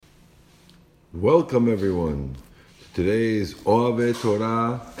Welcome everyone to today's Ove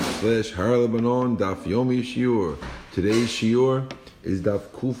Torah / Har Lebanon Daf Yomi Shiur. Today's Shiur is Daf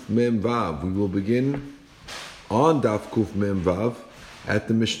Kuf Mem Vav. We will begin on Daf Kuf Mem Vav at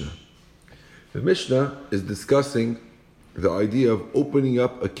the Mishnah. The Mishnah is discussing the idea of opening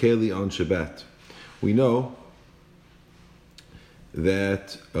up a keli on Shabbat. We know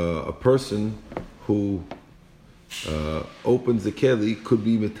that a person who opens the keli could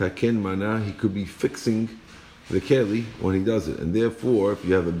be metaken mana. He could be fixing the keli when he does it, and therefore, if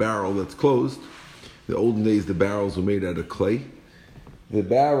you have a barrel that's closed, in the olden days the barrels were made out of clay. The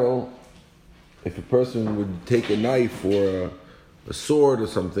barrel, if a person would take a knife or a sword or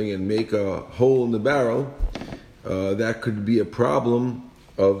something and make a hole in the barrel, that could be a problem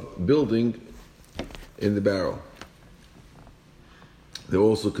of building in the barrel. There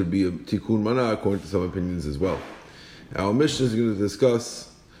also could be a tikkun mana according to some opinions as well. Our Mishnah is going to discuss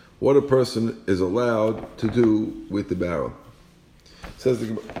what a person is allowed to do with the barrel. Says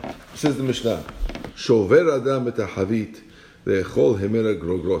the Mishnah, Shover adam et havit ve'echol hemera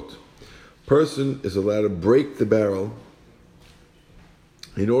grogrot. Person is allowed to break the barrel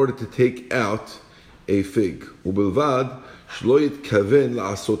in order to take out a fig. Ubilvad shlo yitkaven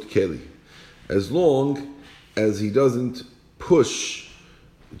la'asot keli. As long as he doesn't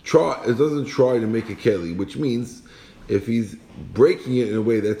try to make a keli, which means if he's breaking it in a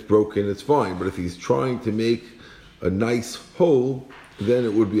way that's broken, it's fine. But if he's trying to make a nice hole, then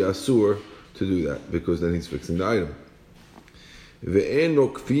it would be asur to do that, because then he's fixing the item.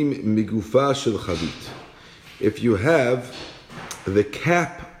 If you have the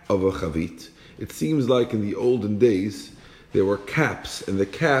cap of a chavit, it seems like in the olden days there were caps, and the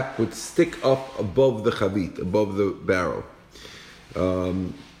cap would stick up above the chavit, above the barrel.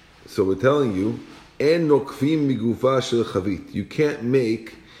 So we're telling you, you can't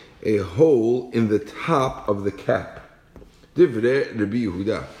make a hole in the top of the cap. But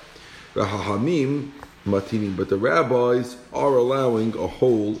the rabbis are allowing a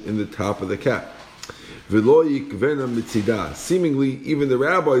hole in the top of the cap. Seemingly, even the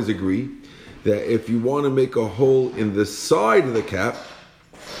rabbis agree that if you want to make a hole in the side of the cap,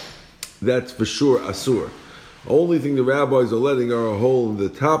 that's for sure asur. Only thing the rabbis are letting are a hole in the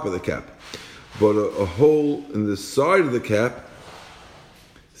top of the cap. But a hole in the side of the cap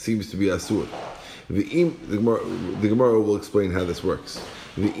seems to be asur. The Gemara will explain how this works.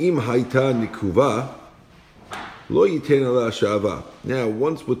 V'im hayta nikuva lo yiten ala shava. Now,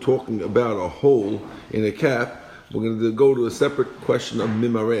 once we're talking about a hole in a cap, we're going to go to a separate question of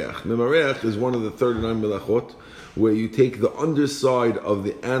mimareach. Mimareach is one of the 39 melachot, where you take the underside of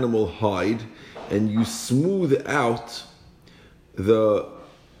the animal hide and you smooth out the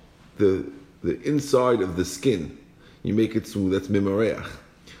inside of the skin. You make it smooth. That's mimareach.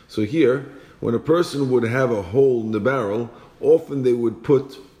 So here, when a person would have a hole in the barrel, often they would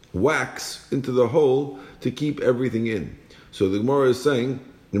put wax into the hole to keep everything in. So the Gemara is saying,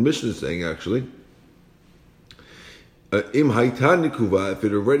 the Mishnah is saying actually, im haytan nikuva, if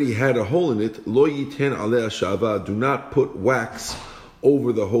it already had a hole in it, lo yiten aleh shava, do not put wax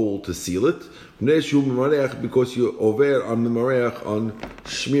over the hole to seal it, because you're over on mimareach, on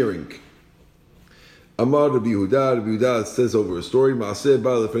smearing. Amar Rabbi Yehuda says over a story. There was a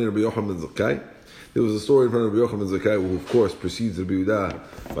story in front of Rabbi Yochanan Zakkai, who of course precedes Rabbi Yehuda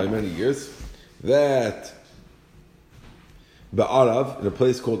by many years, that Ba'arav, in a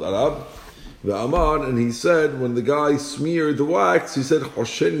place called Arab, Amar, and he said, when the guy smeared the wax, he said,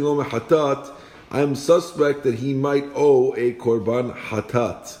 I am suspect that he might owe a korban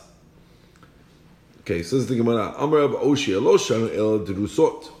hatat. Okay, says the Gemara, Amar Rav Oshia, lo shanu el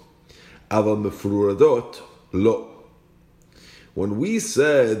drusot. Lo. When we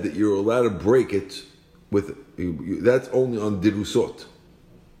said that you're allowed to break it with, that's only on dirusot.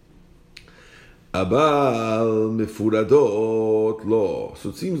 Abal mefuradot lo. So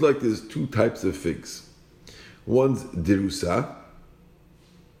it seems like there's two types of figs. One's dirusa,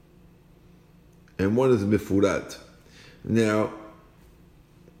 and one is mifurad. Now,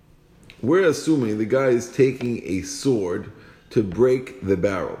 we're assuming the guy is taking a sword to break the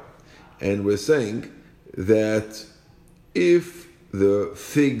barrel. And we're saying that if the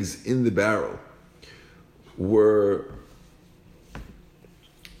figs in the barrel were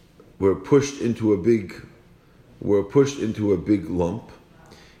pushed into a big lump,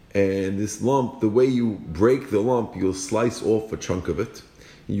 and this lump, the way you break the lump, you'll slice off a chunk of it.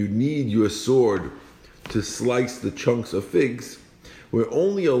 You need your sword to slice the chunks of figs. We're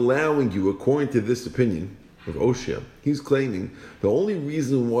only allowing you, according to this opinion of Oshia, he's claiming the only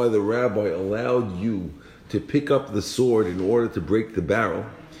reason why the rabbi allowed you to pick up the sword in order to break the barrel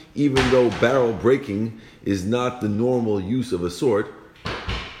even though barrel breaking is not the normal use of a sword,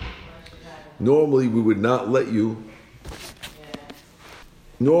 normally we would not let you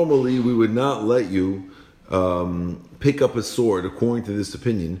pick up a sword. According to this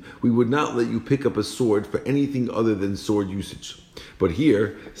opinion, we would not let you pick up a sword for anything other than sword usage. But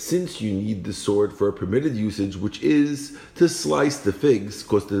here, since you need the sword for a permitted usage, which is to slice the figs,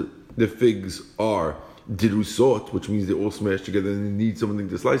 because the figs are dirusot, which means they're all smashed together and you need something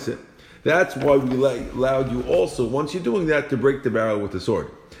to slice it, that's why we allowed you also, once you're doing that, to break the barrel with the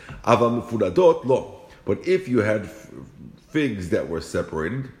sword. Aval mefuradot, lo. But if you had figs that were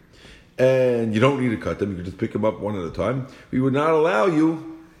separated, and you don't need to cut them, you can just pick them up one at a time, we would not allow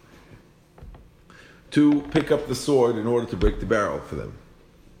you to pick up the sword in order to break the barrel for them.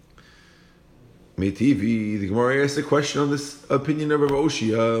 Meitivi, the Gemara asked a question on this opinion of Rav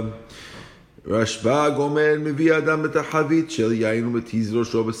Oshia. Rashba gomer mevi adam et ha'chavit shel yain umetiz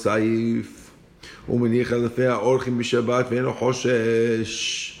rosho b'sayif umeniach alefei ha'orchim b'shabbat ve'eno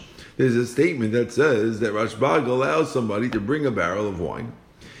choshesh. There's a statement that says that Rashbag allows somebody to bring a barrel of wine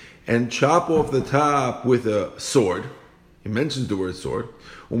and chop off the top with a sword. He mentions the word sword.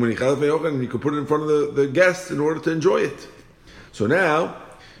 And you could put it in front of the guests in order to enjoy it. So now,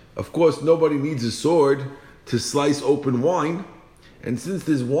 of course, nobody needs a sword to slice open wine. And since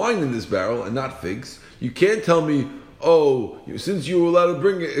there's wine in this barrel and not figs, you can't tell me, oh, since you were allowed to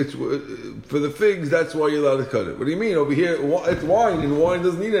bring it, it's for the figs, that's why you're allowed to cut it. What do you mean? Over here, it's wine, and wine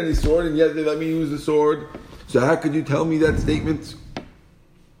doesn't need any sword, and yet they let me use the sword. So how could you tell me that statement?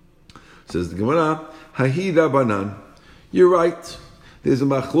 Says the Gemara, Hahi Rabbanan. You're right. There's a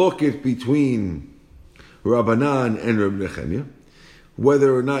machloket between Rabbanan and Reb Nechemia,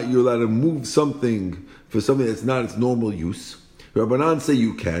 whether or not you're allowed to move something for something that's not its normal use. Rabbanan say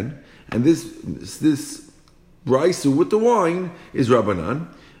you can, and this brisa with the wine is Rabbanan,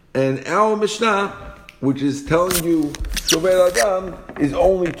 and our Mishnah, which is telling you Shover Adam, is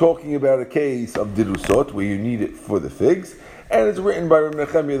only talking about a case of dirusot where you need it for the figs, and it's written by Reb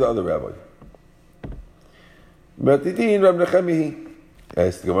Nechemia, the other rabbi. Matidin Reb Nechemia.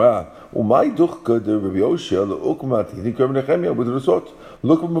 Asked the Gemara, "Umay duchka de Rabbi Yoshia leukmat hidin Reb Nechemia with rusot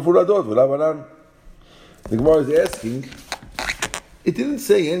look mefuradot v'Rabbanan." The Gemara is asking. It didn't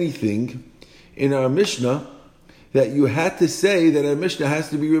say anything in our Mishnah that you had to say that our Mishnah has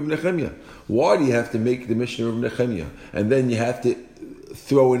to be Reb Nechemia. Why do you have to make the Mishnah Reb Nechemia? And then you have to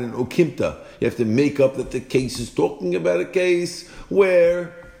throw in an okimta. You have to make up that the case is talking about a case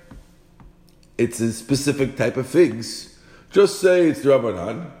where it's a specific type of figs. Just say it's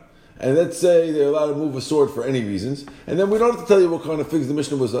Rabbanan, and let's say they're allowed to move a sword for any reasons, and then we don't have to tell you what kind of figs the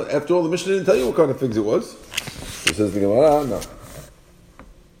Mishnah was. After all, the Mishnah didn't tell you what kind of figs it was. So says the Gemara, no.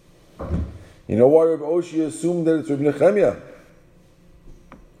 You know why Rabbi Oshia assumed that it's Reb Nechemia?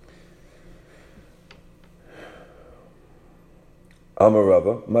 Amar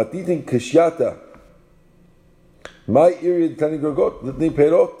Rava, Matitin Kashyata, my irid Tani Grogot, Litni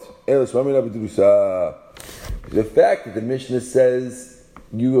Perot, Elis Ramin Abedrusa. The fact that the Mishnah says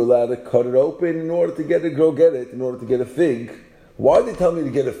you're allowed to cut it open in order to get it, go get it, in order to get a fig. Why did they tell me to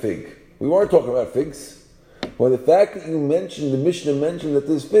get a fig? We weren't talking about figs. Well, the fact that you mentioned, the Mishnah mentioned that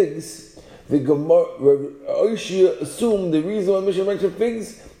there's figs, the Gemara, Oshia assumed the reason why the Mishnah mentioned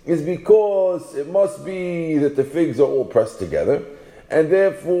figs is because it must be that the figs are all pressed together, and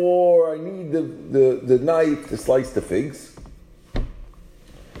therefore I need the knife to slice the figs.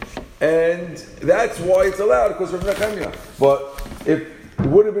 And that's why it's allowed, because of Nechemia. But if it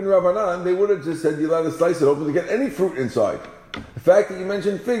would have been Rabbanan, they would have just said you're allowed to slice it open to get any fruit inside. The fact that you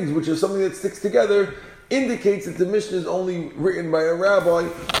mentioned figs, which is something that sticks together, indicates that the Mishnah is only written by a rabbi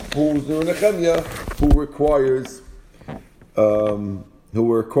who's Nechemia, who requires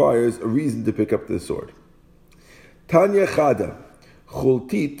a reason to pick up the sword. Tanya Chada,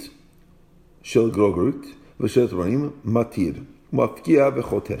 Chultit Shel Grogrut, V'Shel Tvarim, Matir, Mafkia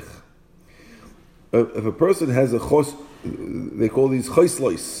V'Chotech. If a person has a chos, they call these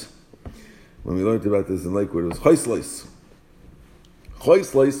chayslois. When we learned about this in Lakewood, it was chayslois.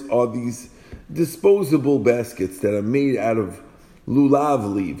 Chayslois are these disposable baskets that are made out of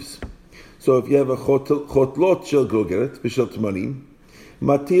lulav leaves. So if you have a chotlot shel grogeret, b'shel tmanim,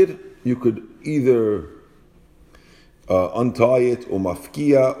 matir, you could either untie it, or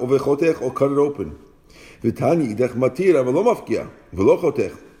mafkia, or v'chotech, or cut it open. V'tani idech matir, avalo mafkia, v'lo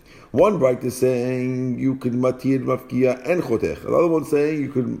chotech. One bright is saying you could matir, mafkia, and chotech. Another one saying you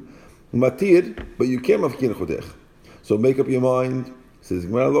could matir, but you can't mafkia and chotech. So make up your mind. Says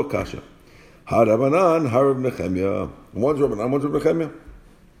Gemara lo kasha. Harabanan, Harab Nechemia. One's Rabbanan, one's Reb Nechemia.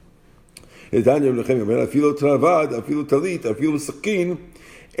 It's Tanya Reb Nechemia. Afilu travad, afilu talit, afilu sakin,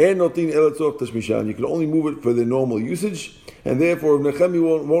 And notin elatzorch tashmishan. You can only move it for the normal usage, and therefore Nechemi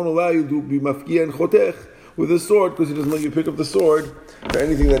won't allow you to be mafkia and chotech with a sword because he doesn't let you pick up the sword for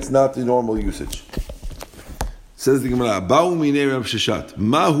anything that's not the normal usage. Says the Gemara, Ba'u minei Rav Sheshet,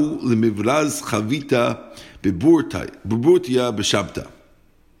 Mahu lemivraz chavita beburtia b'shabta.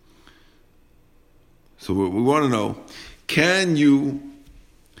 So we want to know, can you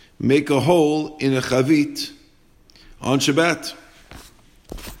make a hole in a chavit on Shabbat?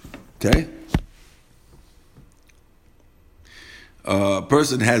 Okay? A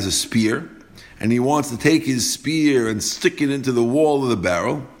person has a spear, and he wants to take his spear and stick it into the wall of the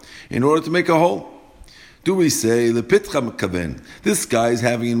barrel in order to make a hole. Do we say, Lepitcha mekaven, this guy is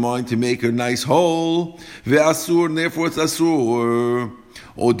having in mind to make a nice hole, ve'asur, and therefore it's asur.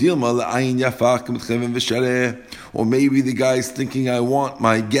 Or dilma la'ayin yafach k'metcheven v'shareh. Or maybe the guy is thinking, I want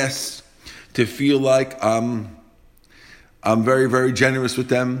my guests to feel like I'm very, very generous with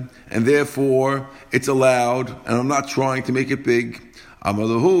them, and therefore it's allowed, and I'm not trying to make it big.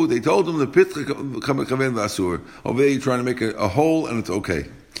 Amalahu, they told him, Lepitcha mekaven v'asur. Over there you're trying to make a hole, and it's okay.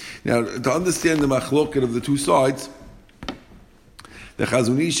 Now, to understand the machloket of the two sides, the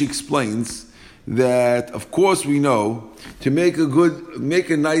Chazon Ish explains that, of course, we know to make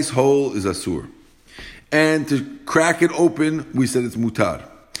a nice hole is asur, and to crack it open, we said it's mutar.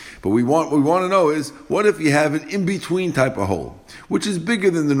 But what we want to know is, what if you have an in-between type of hole, which is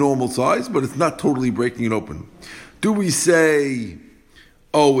bigger than the normal size, but it's not totally breaking it open? Do we say,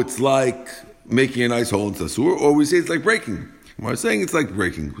 oh, it's like making a nice hole in asur, or we say it's like breaking? We're saying it's like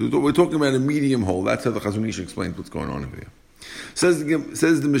breaking. We're talking about a medium hole. That's how the Chazon Ish explains what's going on over here. Says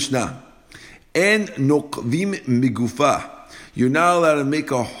the Mishnah, En nokvim migufa. You're not allowed to make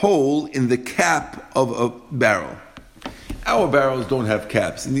a hole in the cap of a barrel. Our barrels don't have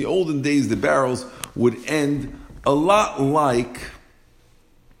caps. In the olden days, the barrels would end a lot like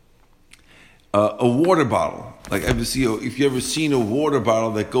a water bottle. Like if you ever seen a water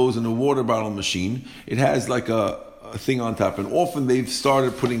bottle that goes in a water bottle machine, it has like a thing on top, and often they've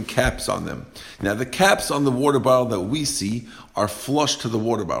started putting caps on them. Now, the caps on the water bottle that we see are flush to the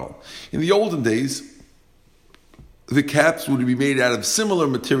water bottle. In the olden days, the caps would be made out of similar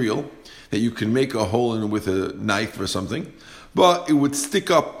material that you can make a hole in with a knife or something, but it would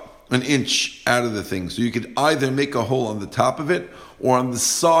stick up an inch out of the thing. So you could either make a hole on the top of it or on the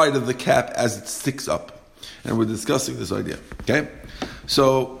side of the cap as it sticks up. And we're discussing this idea. Okay?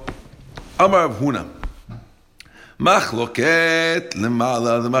 So, Amar Rav Huna, Machloket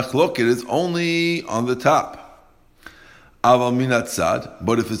lemala. The machloket is only on the top. Aval minat tzad.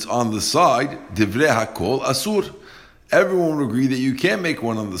 But if it's on the side, divrei hakol asur. Everyone would agree that you can't make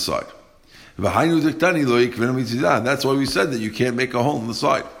one on the side. That's why we said that you can't make a hole on the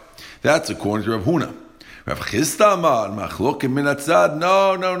side. That's according to Rav Huna. Rav Chisda amar machloket minat tzad.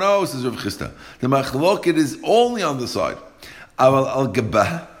 No, says Rav Chisda. The machloket is only on the side. Aval al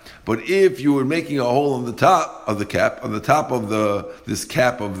gabah. But if you were making a hole on the top of the cap, on the top of this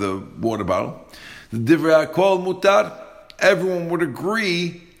cap of the water bottle, the divrei hakol mutar, everyone would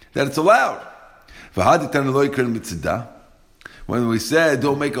agree that it's allowed. When we said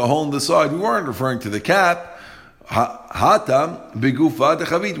don't make a hole on the side, we weren't referring to the cap. Hatam begufa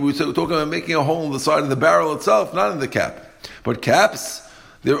dechavit. We were talking about making a hole on the side of the barrel itself, not in the cap. But caps,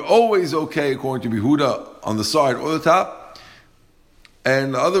 they're always okay according to Yehuda on the side or the top.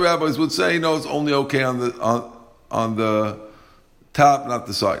 And other rabbis would say, no, it's only okay on the top, not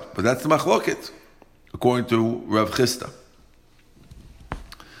the side. But that's the machloket, according to Rav Chisda.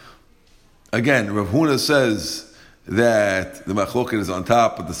 Again, Rav Huna says that the machloket is on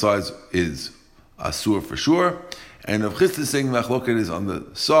top, but the size is asur for sure. And Rav Chisda is saying the machloket is on the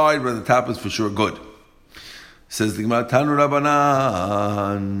side, but the top is for sure good. Says the Gemara, Tanu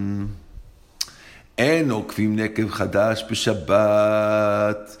Rabbanan. אין עוקבים נקב חדש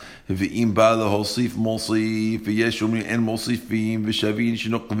בשבת, ואם בא להוסיף מוסיף, ויש אומרים אין מוסיפים, ושווין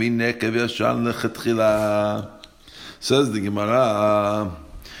שנוקבים נקב ישן לכתחילה. Says the Gemara,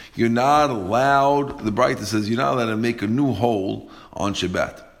 you're not allowed, the Braita says, you're not allowed to make a new hole on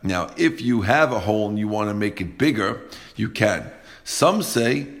Shabbat. Now, if you have a hole and you want to make it bigger, you can. Some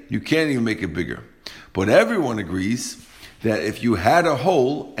say you can't even make it bigger. But everyone agrees that if you had a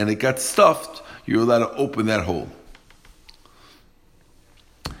hole and it got stuffed, you're allowed to open that hole.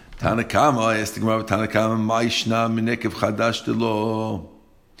 Tanakama, asked the Gemara, Tanakama, Ma'ishna minekev chadash delo.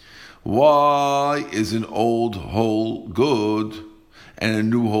 Why is an old hole good and a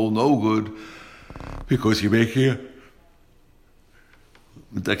new hole no good? Because you're making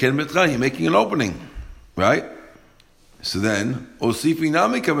an opening, right? So then, when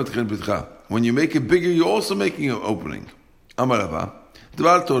you make it bigger, you're also making an opening. Amarava.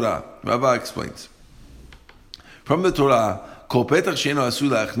 Dvar Torah, Rava explains. From the Torah, Kol petach she'eno asur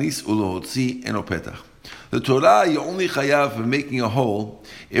la'achnis u'lohotzi eno petach. The Torah, you only chayav for making a hole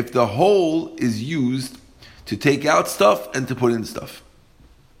if the hole is used to take out stuff and to put in stuff.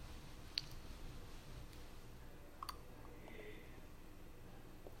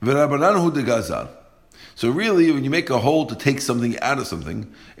 V'Rabbanan hu degazal. So really, when you make a hole to take something out of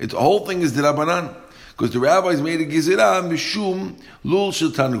something, the whole thing is D'Rabbanan. Because the rabbis made a gizirah mishum lul shel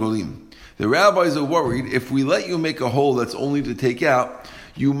targolim. The rabbis are worried if we let you make a hole that's only to take out,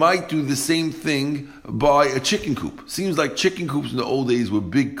 you might do the same thing by a chicken coop. Seems like chicken coops in the old days were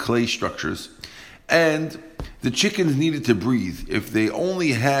big clay structures. And the chickens needed to breathe. If it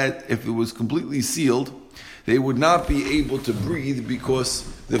was completely sealed, they would not be able to breathe because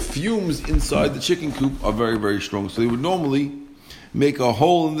the fumes inside the chicken coop are very, very strong. So they would normally make a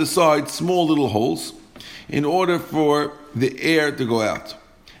hole in the side, small little holes, in order for the air to go out.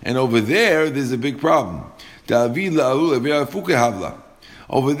 And over there's a big problem.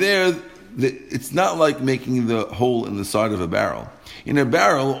 Over there, it's not like making the hole in the side of a barrel. In a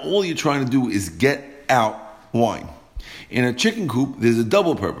barrel, all you're trying to do is get out wine. In a chicken coop, there's a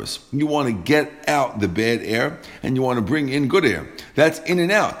double purpose. You want to get out the bad air, and you want to bring in good air. That's in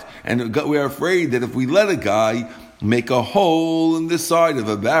and out. And we're afraid that if we let a guy make a hole in the side of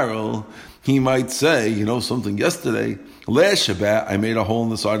a barrel, he might say, something yesterday, last Shabbat, I made a hole in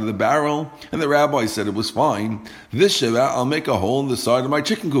the side of the barrel, and the rabbi said it was fine. This Shabbat, I'll make a hole in the side of my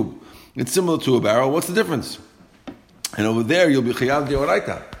chicken coop. It's similar to a barrel. What's the difference? And over there, you'll be chayav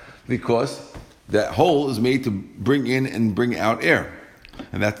deoraita, because that hole is made to bring in and bring out air.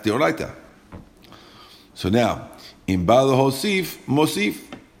 And that's deoraita. So now, in Bala Hosif, Mosif,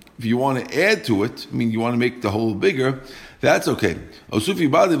 if you want to add to it, you want to make the hole bigger, that's okay. Now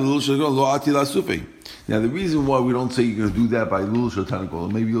the reason why we don't say you're going to do that by lul shel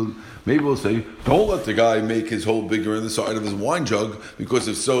targol, maybe we'll say, don't let the guy make his hole bigger in the side of his wine jug, because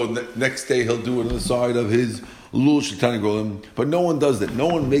if so, next day he'll do it on the side of his lul shel targol. But no one does that. No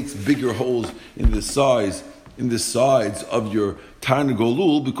one makes bigger holes in the sides of your targol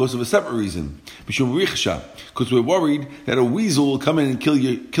lul because of a separate reason. Because we're worried that a weasel will come in and kill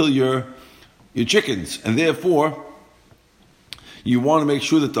your chickens, and therefore you want to make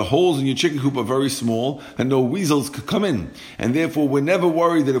sure that the holes in your chicken coop are very small and no weasels could come in. And therefore, we're never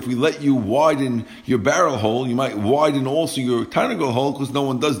worried that if we let you widen your barrel hole, you might widen also your targol hole, because no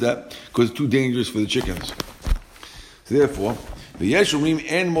one does that, because it's too dangerous for the chickens. So therefore, the Yeshomrim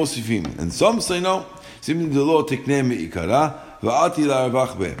and Mosifim. And some say no. So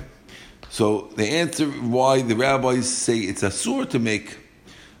the answer why the rabbis say it's asur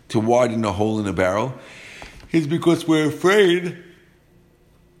to widen a hole in a barrel is because we're afraid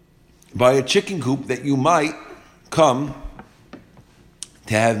by a chicken coop that you might come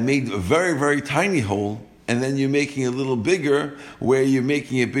to have made a very, very tiny hole, and then you're making it a little bigger, where you're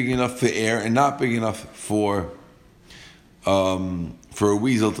making it big enough for air and not big enough for a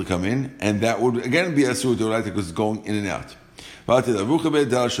weasel to come in, and that would again be asur d'oraita because it's going in and out. That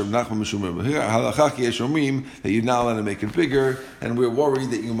you're not allowed to make it bigger, and we're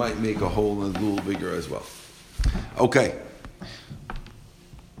worried that you might make a hole in a little bigger as well. Okay.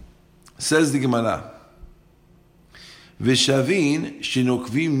 Says the Gemara, V'shavin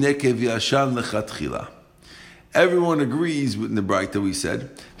shenokvim nekev yashan lechatchila. Everyone agrees with the bright that we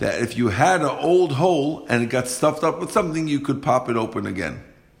said that if you had an old hole and it got stuffed up with something, you could pop it open again.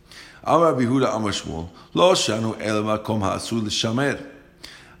 Amar Bihuda Amar Shmuel, lo shanu el makom ha'asur l'shamer,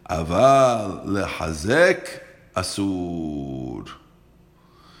 aval lehazek asur.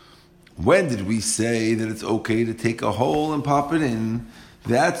 When did we say that it's okay to take a hole and pop it in?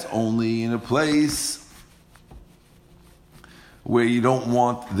 That's only in a place where you don't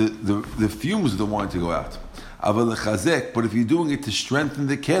want the fumes of the wine to go out. But if you're doing it to strengthen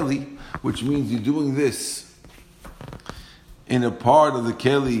the keli, which means you're doing this in a part of the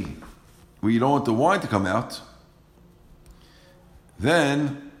keli where you don't want the wine to come out,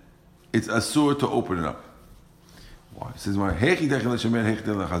 then it's asur to open it up. Why? It says,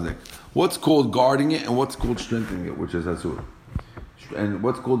 what's called guarding it and what's called strengthening it, which is asur. And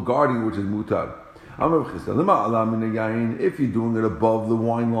what's called guarding, which is mutar. If you're doing it above the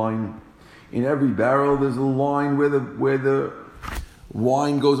wine line, in every barrel there's a line where the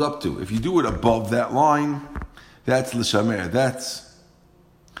wine goes up to. If you do it above that line, that's l'shamer. That's,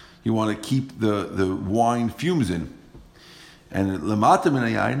 you want to keep the wine fumes in. And lemata min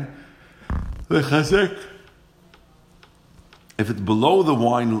hayayin lechazek. If it's below the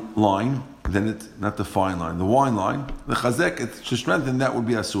wine line, then it's not the fine line, the wine line, the chazek, it's to strengthen, that would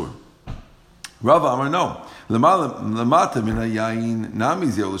be asur. Rava Amar, no. Even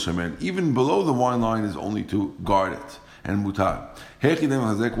below the wine line is only to guard it and mutar.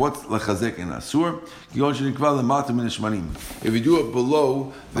 What's lechazek in asur? If you do it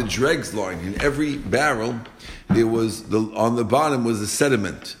below the dregs line, in every barrel there was on the bottom was the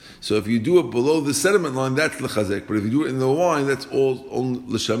sediment. So if you do it below the sediment line, that's lechazek. But if you do it in the wine, that's all on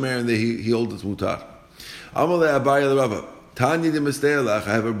l'shamer, and he holds its mutar. Amalei Abaye Rava. Tanya de Misteilach.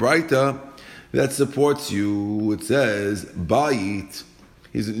 I have a braita that supports you. It says bayit.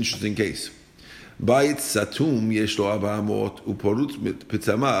 Here's an interesting case. Bayit satum yesh lo 400 uporutz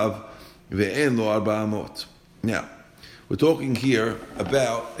pitzamav ve'en lo 400. Now, we're talking here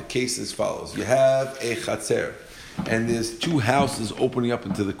about a case as follows. You have a chatzer, and there's two houses opening up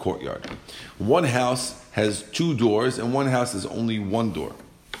into the courtyard. One house has two doors, and one house has only one door.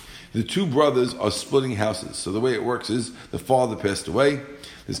 The two brothers are splitting houses. So the way it works is the father passed away.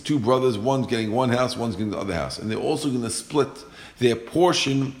 There's two brothers, one's getting one house, one's getting the other house. And they're also going to split their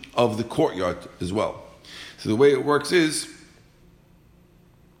portion of the courtyard as well. So the way it works is,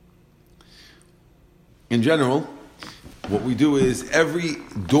 in general, what we do is every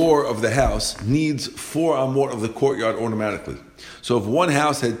door of the house needs 4 amot of the courtyard automatically. So if one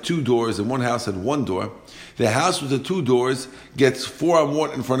house had 2 doors and one house had 1 door, the house with the 2 doors gets 4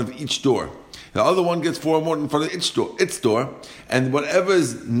 amot in front of each door. The other one gets 4 amot in front of its door, and whatever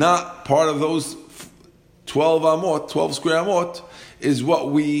is not part of those 12 square amot, is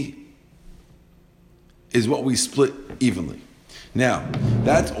what we split evenly. Now,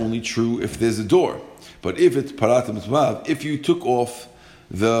 that's only true if there's a door. But if it's parat mitzvah, if you took off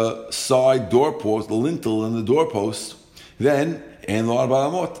the side doorpost, the lintel and the doorpost, then and lo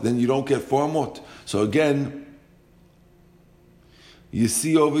 4 amot, then you don't get 4 amot. So again, you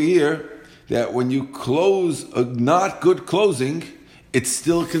see over here that when you close a not good closing, it's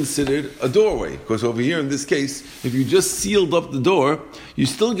still considered a doorway. Because over here in this case, if you just sealed up the door, you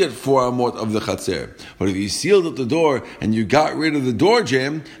still get 4 amot of the chatzer. But if you sealed up the door and you got rid of the door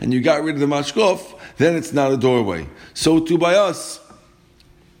jamb and you got rid of the mashkof, then it's not a doorway. So too by us.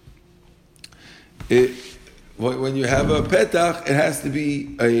 When you have a petach, it has to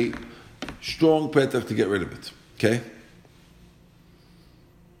be a strong petach to get rid of it. Okay?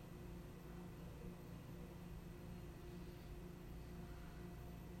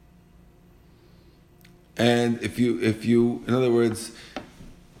 And if you, in other words,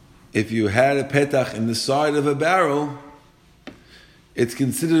 if you had a petach in the side of a barrel, it's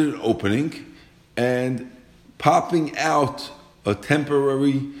considered an opening, and popping out a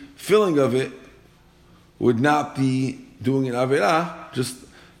temporary filling of it would not be doing an averah, just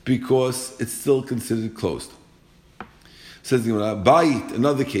because it's still considered closed. Says the Gemara, Bayit,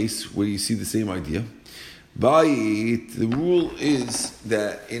 another case where you see the same idea. Bayit, the rule is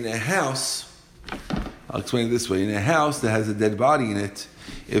that in a house, I'll explain it this way, in a house that has a dead body in it,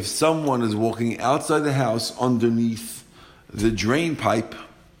 if someone is walking outside the house underneath the drain pipe,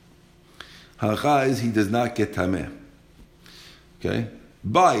 halacha is he does not get tameh. Okay?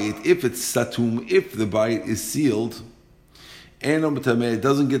 Bayit, if it's satum, if the bayit is sealed, and tameh, it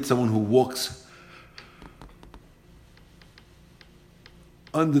doesn't get someone who walks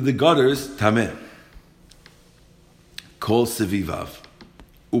under the gutters, tameh. Kol sevivav.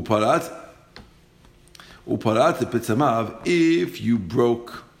 Uparat the pitzamav, if you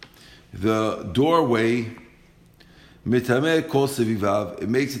broke the doorway, mitameh kol sevivav, it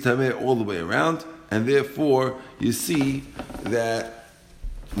makes it tameh all the way around, and therefore you see that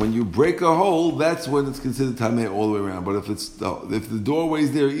when you break a hole, that's when it's considered tameh all the way around. But if the doorway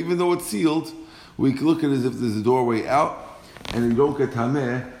is there, even though it's sealed, we can look at it as if there's a doorway out, and you don't get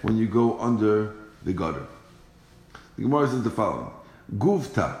tameh when you go under the gutter. The Gemara says the following: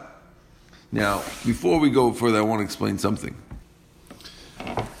 Guvta. Now, before we go further, I want to explain something.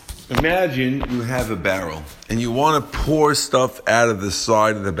 Imagine you have a barrel and you want to pour stuff out of the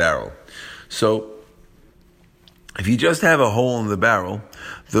side of the barrel. So, if you just have a hole in the barrel,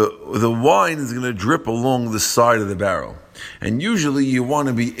 the wine is going to drip along the side of the barrel. And usually you want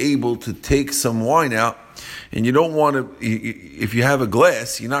to be able to take some wine out, and you don't want to, if you have a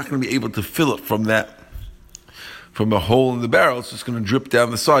glass, you're not going to be able to fill it from a hole in the barrel. It's just going to drip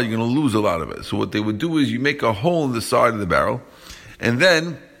down the side. You're going to lose a lot of it. So what they would do is you make a hole in the side of the barrel, and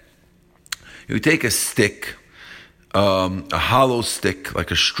then you take a stick, a hollow stick,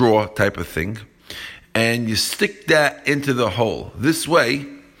 like a straw type of thing, and you stick that into the hole. This way,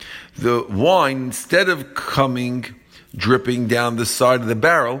 the wine, instead of dripping down the side of the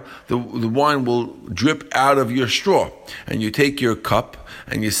barrel, the wine will drip out of your straw. And you take your cup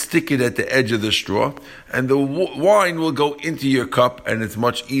and you stick it at the edge of the straw, and the wine will go into your cup, and it's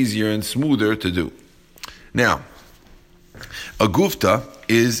much easier and smoother to do. Now, a gufta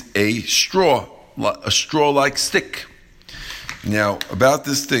is a straw-like stick. Now, about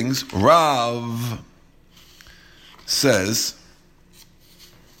these things, Rav says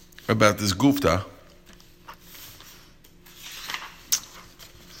about this gufta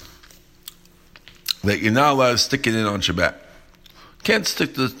that you're not allowed to stick it in on Shabbat. Can't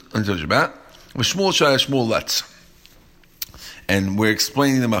stick this until Shabbat. Shmuel lets. And we're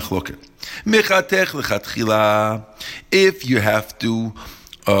explaining the machloket. If you have to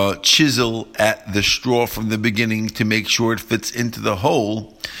chisel at the straw from the beginning to make sure it fits into the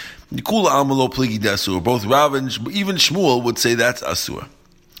hole, both Rav and even Shmuel would say that's asur.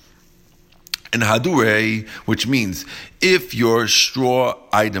 And hadure, which means if your straw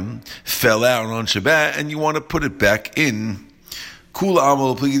item fell out on Shabbat and you want to put it back in,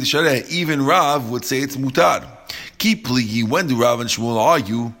 even Rav would say it's mutar. When do Rav and Shmuel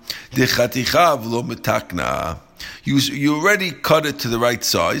argue? You already cut it to the right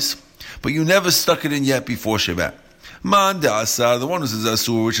size, but you never stuck it in yet before Shabbat. The one who says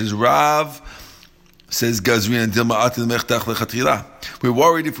asur, which is Rav, says Gazrin and Dilma Atil Mechtach Lechatila. We're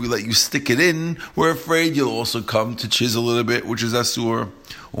worried if we let you stick it in, we're afraid you'll also come to chisel a little bit, which is asur.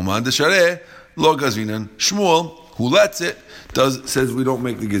 Uman Deshareh, Lo Gazrinan. Shmuel, who lets it, says we don't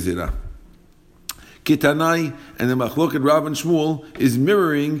make the gezira. Kitanai, and the machloket Rav and Shmuel is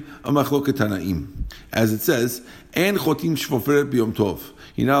mirroring a machloket Tanaim. As it says, and chotim shvoferet b'yom tov.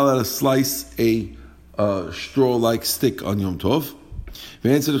 You're not allowed to slice a straw-like stick on Yom Tov.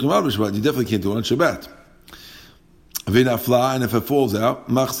 You definitely can't do it on Shabbat. And if it falls out,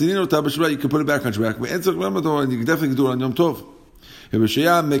 you can put it back on Shabbat. And you can definitely do it on Yom Tov. Rabbi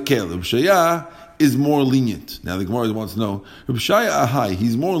Shaya is more lenient. Now the Gemara wants to know, Rabbi Shaya Ahai,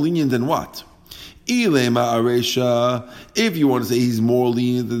 he's more lenient than what? If you want to say he's more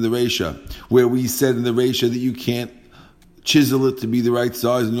lenient than the Reisha, where we said in the Reisha that you can't chisel it to be the right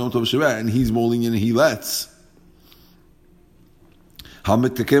size in Yom Tov Shabbat, and he's more lenient and he lets. How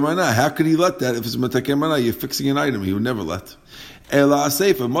could he let that if it's metakemana? You're fixing an item. He would never let. Ela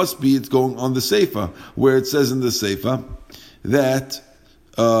seifa must be it's going on the seifa where it says in the seifa that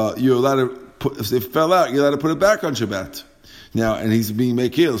you're allowed to put, if it fell out, you're allowed to put it back on Shabbat. Now, and he's being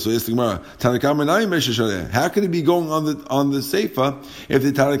mekil. So it's the Gemara. How could he be going on the seifa if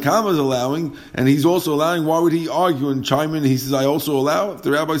the Tanakama is allowing and he's also allowing? Why would he argue and chime in? He says, "I also allow." If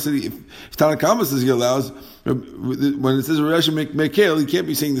the rabbi said, if Tanakama says he allows, when it says Rashi mekil, he can't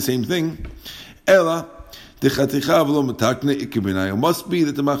be saying the same thing. Ella it must be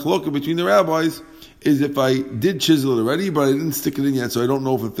that the machloka between the rabbis is if I did chisel it already, but I didn't stick it in yet, so I don't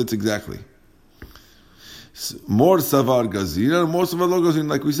know if it fits exactly. More savar gazira, more savar lo gazira.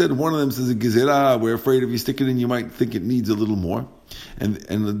 Like we said, one of them says a gezerah. We're afraid if you stick it in, you might think it needs a little more, and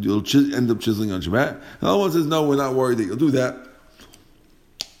you'll end up chiseling on Shabbat. Another one says, no, we're not worried that you'll do that,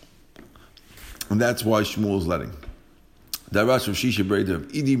 and that's why Shmuel's letting. Darash of Shisha Breda of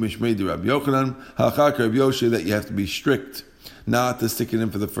Idi Mishmei de Rabbi Yochanan Hachak Rabbi Yoshe that you have to be strict not to stick it in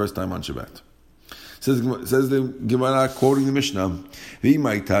for the first time on Shabbat. Says the Gemara quoting the Mishnah,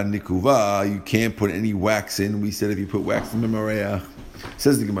 you can't put any wax in. We said if you put wax in Memoreach.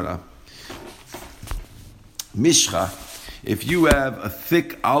 Says the Gemara, Mishcha, if you have a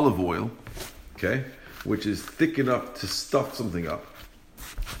thick olive oil, okay, which is thick enough to stuff something up,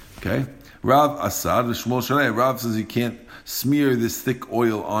 okay, Rav Asad, the Shmuel Shalei, Rav says you can't smear this thick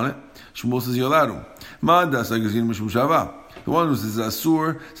oil on it. Shmuel says you're allowed to. The one who says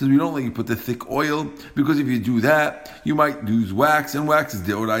asur says we don't let you put the thick oil because if you do that, you might use wax, and wax is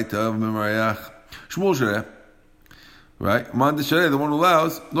deoraita of memarayach. Shmuel Shareh, right? Man Shareh, the one who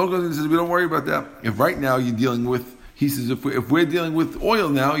allows. Logan says we don't worry about that. If right now you're dealing with, he says if we're dealing with oil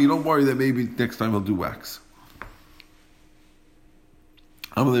now, you don't worry that maybe next time he'll do wax.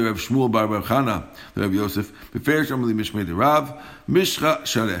 Amalei Rav Shmuel bar Rav Chana, Rav Yosef, beferish Amalei Mishmei de Rav Mishcha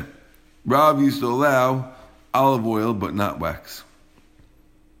Shareh. Rav used to allow olive oil, but not wax.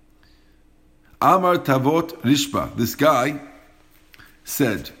 Amar Tavot Rishba. This guy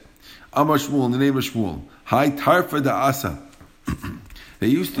said, Amar Shmuel, in the name of Shmuel, Hai Tarfa da Asa. They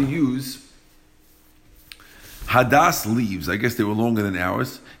used to use hadas leaves. I guess they were longer than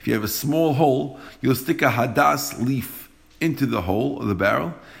ours. If you have a small hole, you'll stick a hadas leaf into the hole of the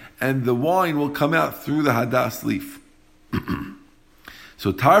barrel, and the wine will come out through the hadas leaf.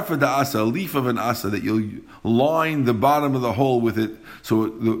 So tarfa da asa, a leaf of an asa that you'll line the bottom of the hole with it, so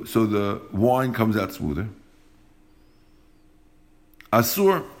the wine comes out smoother.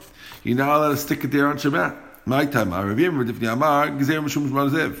 Asur, you're not allowed to stick it there on Shabbat. My time,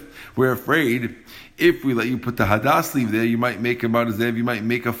 we're afraid if we let you put the hadas leaf there, you might make a marazev, you might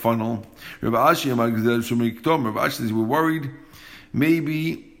make a funnel. Rav Ashi says we're worried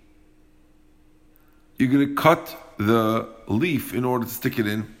maybe you're going to cut the leaf in order to stick it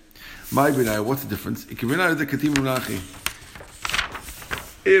in. What's the difference?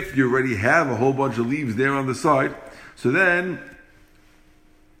 If you already have a whole bunch of leaves there on the side, so then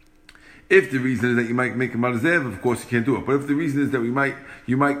if the reason is that you might make a marazev, of course you can't do it. But if the reason is that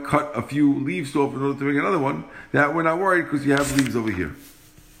you might cut a few leaves off in order to make another one, that we're not worried because you have leaves over here.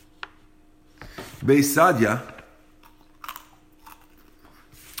 Beis Sadya.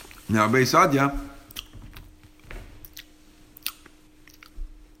 Now Beis Sadya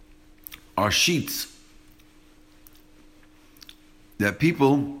are sheets that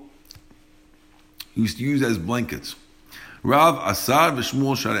people used to use as blankets. Rav Asad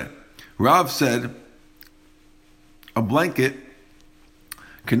v'Shmuel Shareh. Rav said a blanket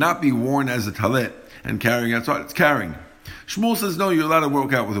cannot be worn as a talit and carrying outside. It's carrying. Shmuel says no, you're allowed to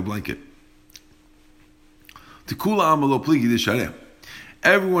work out with a blanket. Tikula amalo pligi d'shareh.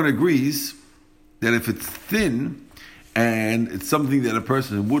 Everyone agrees that if it's thin and it's something that a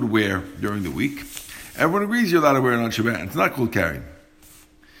person would wear during the week, everyone agrees you're allowed to wear it on Shabbat. It's not called carrying.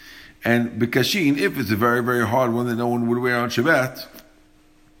 And Bekashin, if it's a very, very hard one that no one would wear on Shabbat,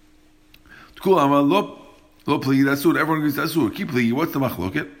 everyone agrees that's asur. Keep pligi. What's the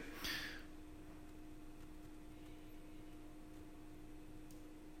machloket?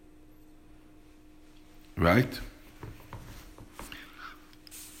 Right?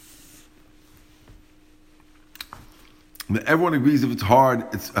 Everyone agrees if it's hard,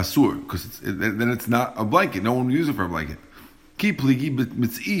 it's asur, because then it's not a blanket. No one will use it for a blanket. Keep pligi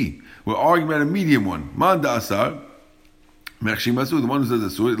mitz'i. We're arguing about a medium one. Man da asar. The one who says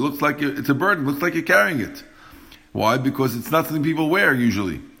asur, it looks like it's a burden. It looks like you're carrying it. Why? Because it's not something people wear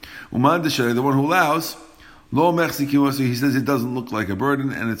usually. Uman deshareh, the one who allows, lo mechzikim asur. He says it doesn't look like a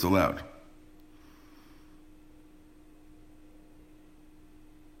burden and it's allowed.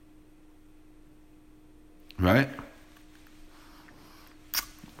 Right?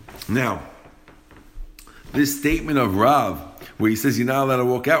 Now, this statement of Rav, where he says you're not allowed to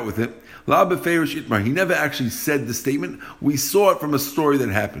walk out with it, La beferish itmar. He never actually said the statement. We saw it from a story that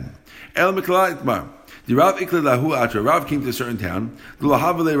happened. El mikla itmar. The Rav ikla lahu atra. Rav came to a certain town,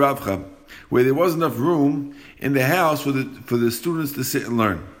 Ravcha, where there wasn't enough room in the house for the students to sit and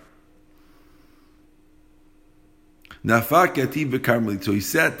learn. Nafak yativ v'karmelit. So he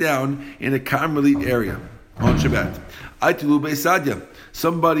sat down in a Carmelite area on Shabbat. Aitilu Beis Sadya.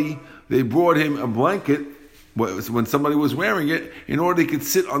 Somebody, they brought him a blanket when somebody was wearing it in order he could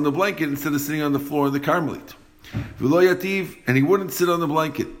sit on the blanket instead of sitting on the floor in the Carmelite. V'lo yativ, and he wouldn't sit on the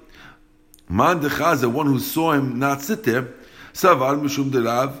blanket. Man dechaza, one who saw him not sit there, savar mishum de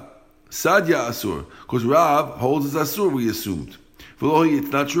Rav Sadya asur, because Rav holds as asur, we assumed. V'lo, it's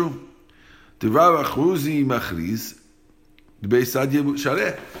not true. The Rav Achruzi machriz, the Beis Sadya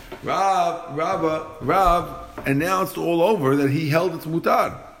shareh. Rav announced all over that he held it's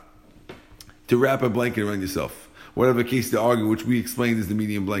mutar to wrap a blanket around yourself. Whatever case they argue, which we explained is the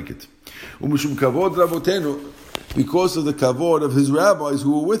medium blanket. Because of the kavod of his rabbis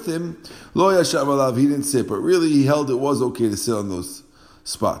who were with him, lo yashav alav, he didn't sit, but really he held it was okay to sit on those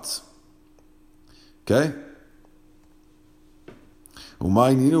spots. Okay? Who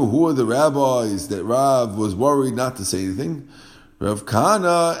are the rabbis that Rav was worried not to say anything? Rav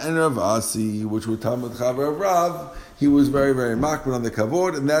Kana and Rav Asi, which were Talmud Chaver of Rav, he was very, very makbid on the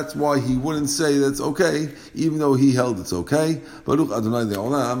kavod, and that's why he wouldn't say that's okay, even though he held it's okay. Baruch Adonai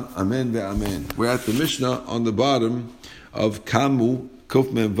Le'olam, Amen ve'Amen. We're at the Mishnah on the bottom of Kamu,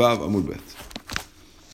 Kuf Mem Vav Amud Bet.